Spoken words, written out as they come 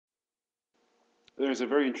There's a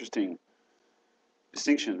very interesting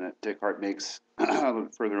distinction that Descartes makes a little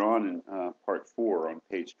further on in part 4 on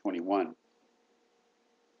page 21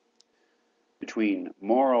 between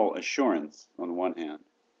moral assurance on the one hand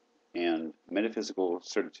and metaphysical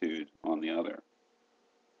certitude on the other.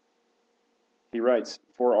 He writes,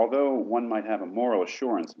 "For although one might have a moral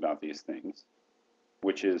assurance about these things,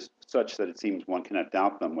 which is such that it seems one cannot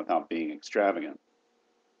doubt them without being extravagant,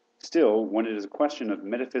 still, when it is a question of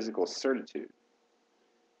metaphysical certitude,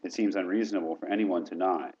 it seems unreasonable for anyone to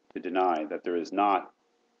deny that there is not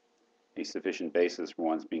a sufficient basis for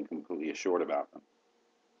one's being completely assured about them."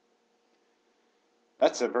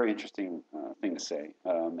 That's a very interesting thing to say.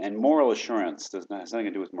 And moral assurance has nothing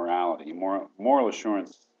to do with morality. Moral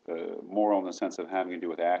assurance, moral in the sense of having to do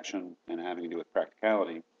with action and having to do with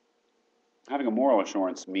practicality. Having a moral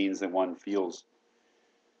assurance means that one feels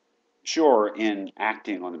sure in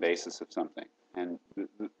acting on the basis of something. And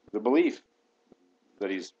the belief that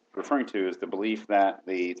he's referring to is the belief that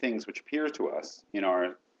the things which appear to us in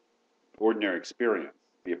our ordinary experience,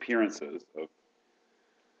 the appearances of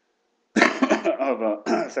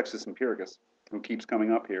Sextus Empiricus, who keeps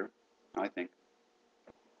coming up here, I think,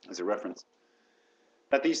 as a reference,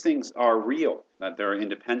 that these things are real, that they're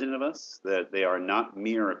independent of us, that they are not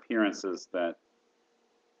mere appearances that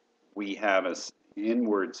we have as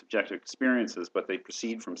inward subjective experiences, but they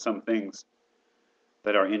proceed from some things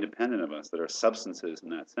that are independent of us, that are substances in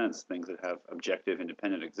that sense, things that have objective,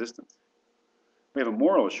 independent existence. We have a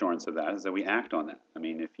moral assurance of that, is that we act on that. I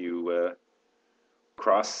mean, if you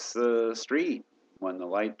cross the street when the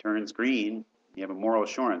light turns green, you have a moral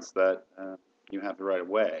assurance that you have the right of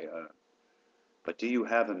way. But do you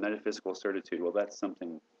have a metaphysical certitude? Well, that's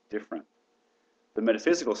something different. The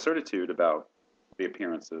metaphysical certitude about the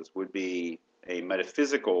appearances would be a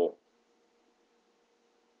metaphysical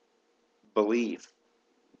belief,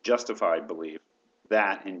 justified belief,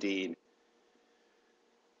 that indeed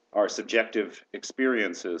our subjective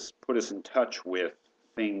experiences put us in touch with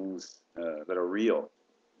things that are real.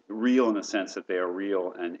 Real in the sense that they are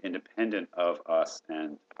real and independent of us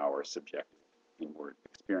and our subjective inward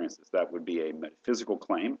experiences. That would be a metaphysical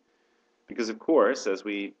claim, because of course, as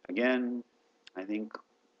we, again, I think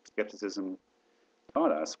skepticism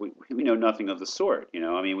taught us, we know nothing of the sort. You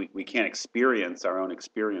know, I mean, we can't experience our own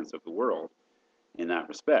experience of the world in that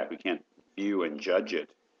respect. We can't view and judge it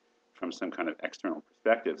from some kind of external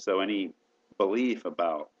perspective. So any belief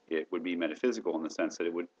about it would be metaphysical in the sense that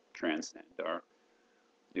it would transcend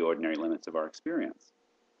the ordinary limits of our experience.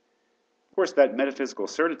 Of course, that metaphysical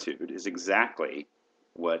certitude is exactly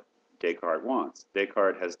what Descartes wants.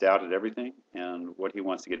 Descartes has doubted everything, and what he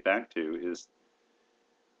wants to get back to is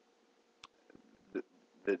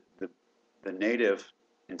the native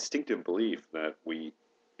instinctive belief that we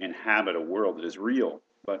inhabit a world that is real,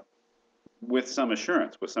 but with some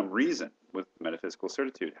assurance, with some reason, with metaphysical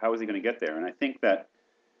certitude. How is he going to get there? And I think that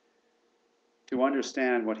to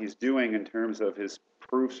understand what he's doing in terms of his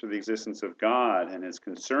proofs for the existence of God and his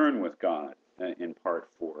concern with God in part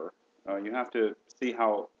 4, you have to see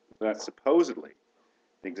how that supposedly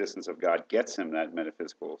the existence of God gets him that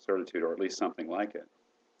metaphysical certitude, or at least something like it.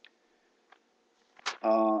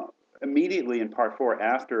 Immediately in part 4,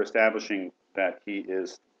 after establishing that he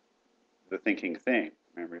is the thinking thing,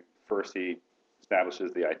 remember, first he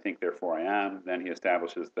establishes the I think, therefore I am, then he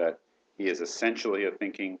establishes that he is essentially a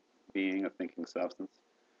thinking being, a thinking substance.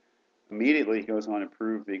 Immediately he goes on to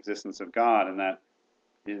prove the existence of God, and that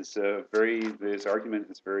is his argument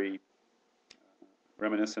is very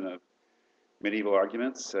reminiscent of medieval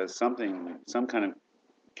arguments, some kind of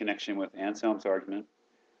connection with Anselm's argument.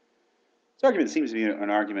 This argument seems to be an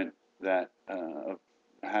argument that of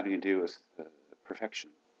having to do with perfection.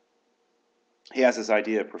 He has this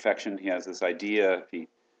idea of perfection. He has this idea, if he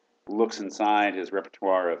looks inside his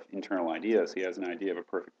repertoire of internal ideas, he has an idea of a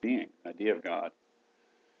perfect being, an idea of God.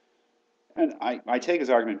 And I take his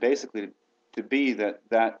argument basically to be that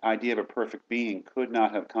that idea of a perfect being could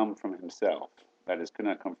not have come from himself. That is, could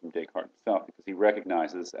not come from Descartes himself, because he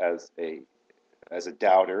recognizes as a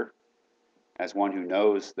doubter, as one who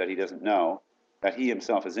knows that he doesn't know, that he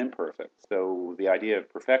himself is imperfect. So the idea of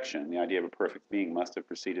perfection, the idea of a perfect being, must have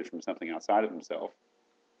proceeded from something outside of himself,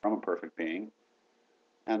 from a perfect being,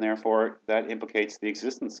 and therefore that implicates the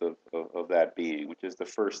existence of that being, which is the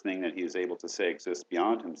first thing that he is able to say exists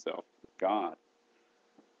beyond himself, God.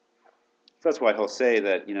 So that's why he'll say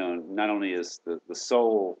that, you know, not only is the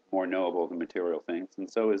soul more knowable than material things, and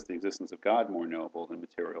so is the existence of God more knowable than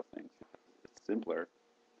material things. It's simpler.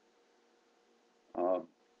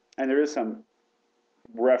 And there is some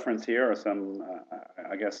reference here, or some,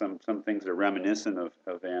 I guess, some things that are reminiscent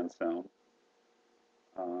of Anselm.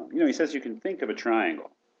 He says you can think of a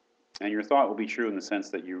triangle, and your thought will be true in the sense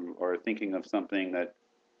that you are thinking of something that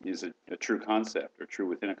is a true concept or true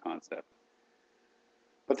within a concept.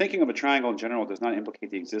 But thinking of a triangle in general does not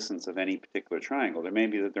implicate the existence of any particular triangle. There may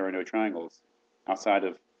be that there are no triangles outside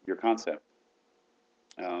of your concept.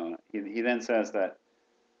 He then says that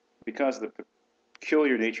because of the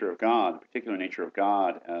peculiar nature of God, the particular nature of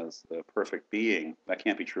God as the perfect being, that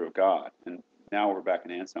can't be true of God. And now we're back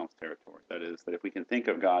in Anselm's territory. That is, that if we can think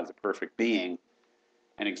of God as a perfect being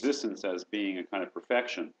and existence as being a kind of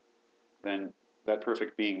perfection, then that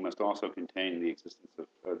perfect being must also contain the existence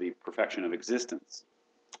of the perfection of existence,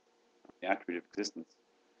 the attribute of existence,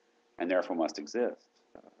 and therefore must exist.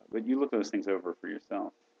 But you look those things over for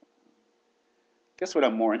yourself. I guess what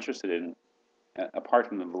I'm more interested in, apart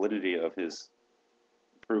from the validity of his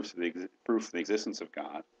proof of the existence of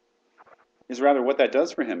God, is rather what that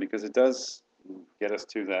does for him, because it does get us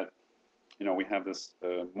to that, we have this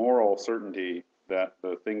moral certainty that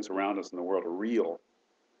the things around us in the world are real.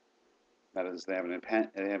 That is, they have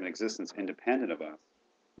an existence independent of us.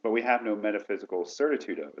 But we have no metaphysical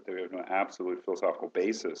certitude of it. We have no absolute philosophical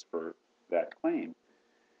basis for that claim.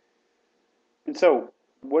 And so,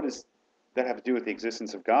 what does that have to do with the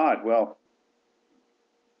existence of God? Well,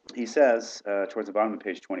 he says, towards the bottom of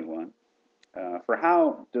page 21, for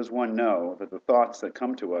how does one know that the thoughts that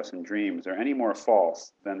come to us in dreams are any more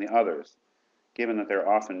false than the others, given that they're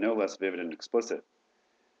often no less vivid and explicit?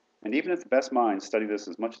 And even if the best minds study this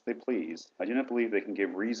as much as they please, I do not believe they can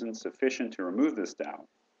give reason sufficient to remove this doubt,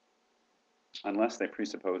 unless they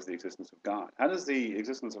presuppose the existence of God. How does the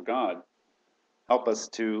existence of God help us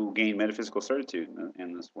to gain metaphysical certitude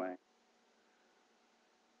in this way?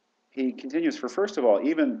 He continues, for first of all,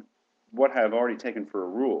 even what I have already taken for a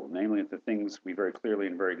rule, namely that the things we very clearly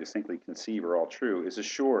and very distinctly conceive are all true, is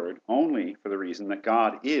assured only for the reason that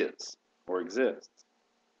God is, or exists,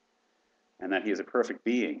 and that he is a perfect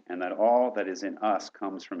being, and that all that is in us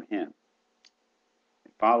comes from him.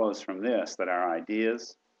 It follows from this that our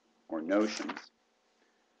ideas, or notions,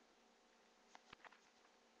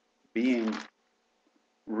 being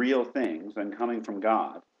real things and coming from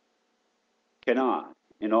God, cannot,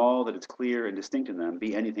 in all that is clear and distinct in them,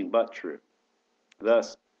 be anything but true.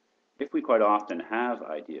 Thus, if we quite often have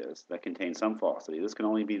ideas that contain some falsity, this can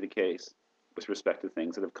only be the case with respect to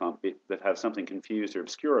things that have something confused or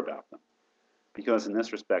obscure about them, because in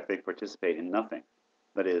this respect they participate in nothing.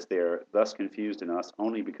 That is, they are thus confused in us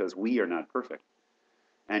only because we are not perfect.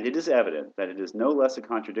 And it is evident that it is no less a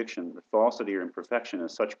contradiction that falsity or imperfection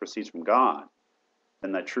as such proceeds from God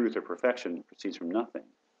than that truth or perfection proceeds from nothing.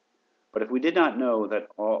 But if we did not know that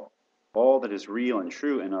all that is real and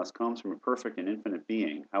true in us comes from a perfect and infinite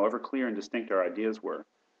being, however clear and distinct our ideas were,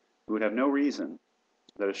 we would have no reason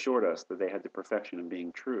that assured us that they had the perfection of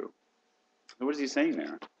being true. So what is he saying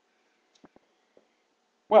there?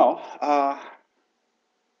 Well,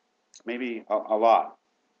 maybe a lot.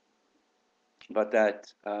 But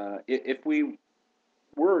that if we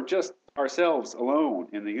were just ourselves alone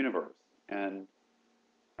in the universe, and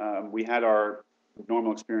we had our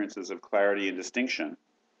normal experiences of clarity and distinction,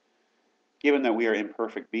 given that we are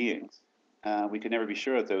imperfect beings, we could never be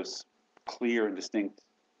sure that those clear and distinct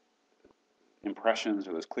impressions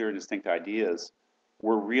or those clear and distinct ideas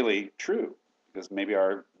were really true, because maybe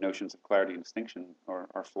our notions of clarity and distinction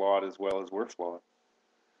are flawed as well as we're flawed.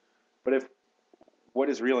 But if what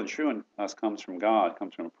is real and true in us comes from God,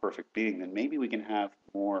 comes from a perfect being, then maybe we can have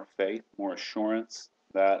more faith, more assurance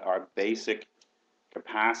that our basic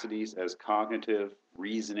capacities as cognitive,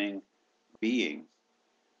 reasoning beings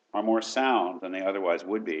are more sound than they otherwise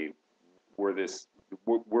would be were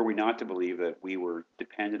we not to believe that we were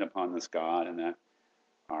dependent upon this God and that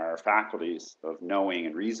our faculties of knowing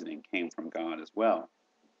and reasoning came from God as well.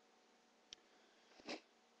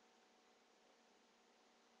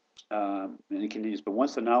 And he continues, but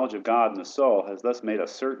once the knowledge of God in the soul has thus made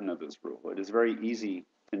us certain of this rule, it is very easy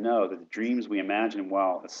to know that the dreams we imagine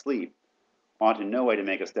while asleep ought in no way to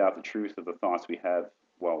make us doubt the truth of the thoughts we have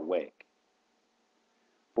while awake.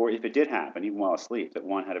 For if it did happen, even while asleep, that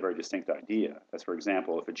one had a very distinct idea, as for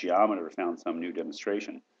example, if a geometer found some new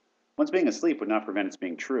demonstration, one's being asleep would not prevent its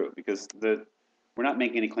being true, because we're not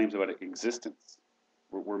making any claims about existence.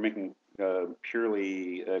 We're making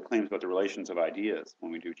purely claims about the relations of ideas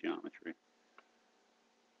when we do geometry.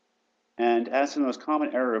 And as to the most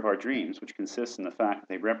common error of our dreams, which consists in the fact that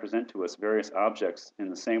they represent to us various objects in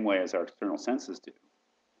the same way as our external senses do,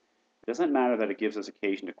 it doesn't matter that it gives us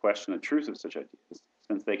occasion to question the truth of such ideas,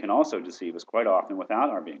 since they can also deceive us quite often without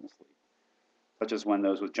our being asleep, such as when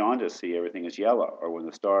those with jaundice see everything as yellow, or when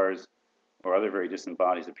the stars or other very distant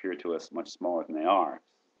bodies appear to us much smaller than they are.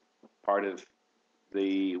 Part of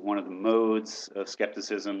one of the modes of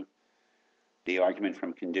skepticism, the argument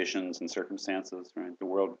from conditions and circumstances, right? The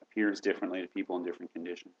world appears differently to people in different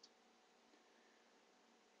conditions.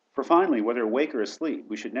 For finally, whether awake or asleep,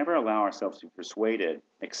 we should never allow ourselves to be persuaded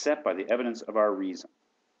except by the evidence of our reason.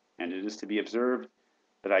 And it is to be observed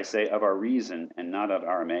that I say of our reason and not of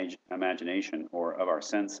our imagination or of our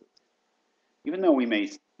senses. Even though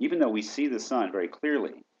we see the sun very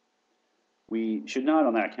clearly, we should not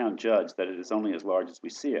on that account judge that it is only as large as we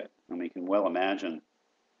see it, and we can well imagine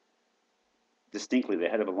distinctly the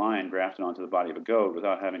head of a lion grafted onto the body of a goat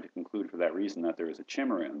without having to conclude for that reason that there is a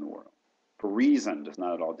chimera in the world. For reason does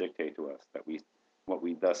not at all dictate to us that what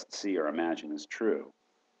we thus see or imagine is true.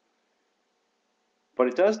 But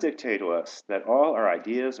it does dictate to us that all our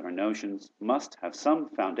ideas or notions must have some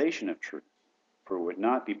foundation of truth, for it would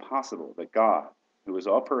not be possible that God, who is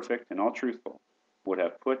all perfect and all truthful, would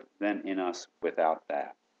have put them in us without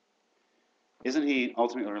that. Isn't he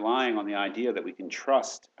ultimately relying on the idea that we can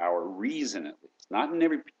trust our reason at least? Not in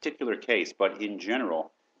every particular case, but in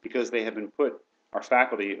general, because they have been put, our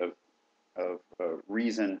faculty of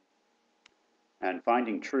reason and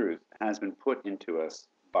finding truth has been put into us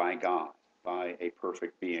by God, by a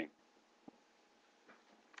perfect being.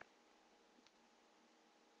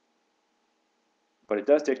 But it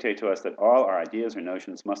does dictate to us that all our ideas or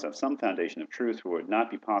notions must have some foundation of truth, for it would not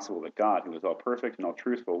be possible that God, who is all perfect and all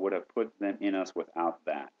truthful, would have put them in us without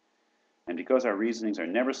that. And because our reasonings are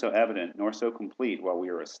never so evident nor so complete while we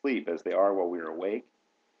are asleep as they are while we are awake,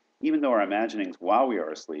 even though our imaginings while we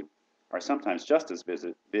are asleep are sometimes just as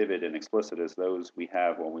vivid and explicit as those we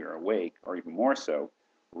have while we are awake, or even more so,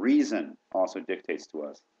 reason also dictates to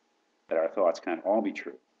us that our thoughts can't all be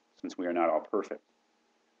true, since we are not all perfect.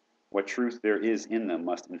 What truth there is in them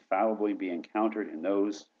must infallibly be encountered in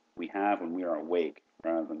those we have when we are awake,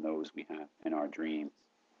 rather than those we have in our dreams.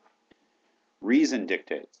 Reason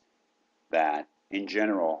dictates that, in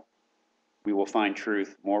general, we will find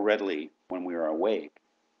truth more readily when we are awake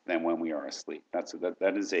than when we are asleep.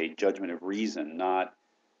 That is a judgment of reason, not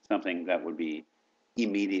something that would be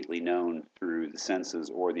immediately known through the senses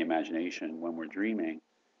or the imagination when we're dreaming.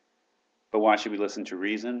 But why should we listen to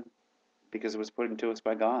reason? Because it was put into us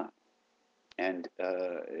by God. And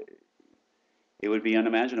it would be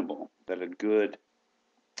unimaginable that a good,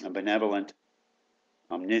 a benevolent,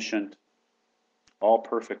 omniscient,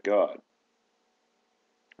 all-perfect God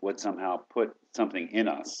would somehow put something in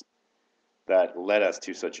us that led us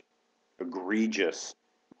to such egregious,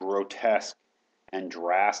 grotesque, and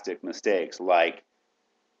drastic mistakes like,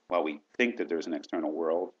 well, we think that there's an external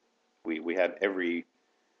world. We have every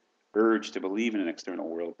urge to believe in an external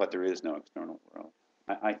world, but there is no external world.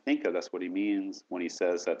 I think that that's what he means when he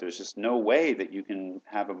says that there's just no way that you can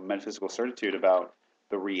have a metaphysical certitude about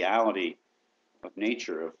the reality of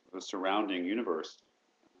nature, of the surrounding universe,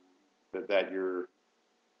 that your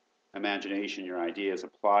imagination, your ideas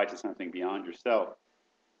apply to something beyond yourself,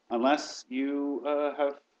 unless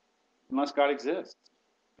unless God exists.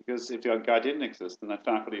 Because if God didn't exist, then that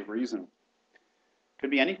faculty of reason could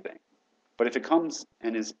be anything. But if it comes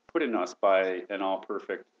and is put in us by an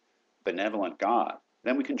all-perfect, benevolent God,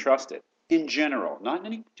 then we can trust it. In general, not in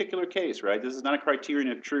any particular case, right? This is not a criterion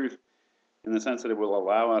of truth in the sense that it will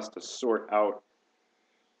allow us to sort out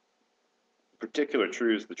particular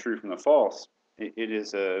truths, the true from the false. It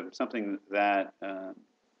is something that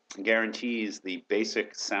guarantees the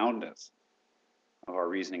basic soundness of our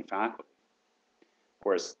reasoning faculty. Of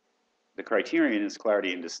course, the criterion is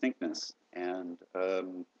clarity and distinctness, and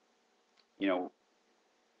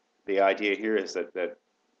the idea here is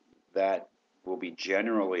that will be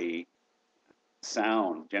generally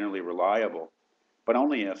sound, generally reliable, but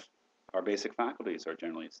only if our basic faculties are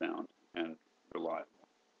generally sound and reliable.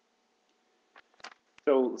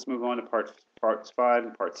 So let's move on to parts 5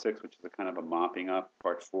 and part 6, which is a kind of a mopping up.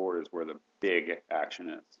 Part 4 is where the big action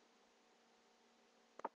is.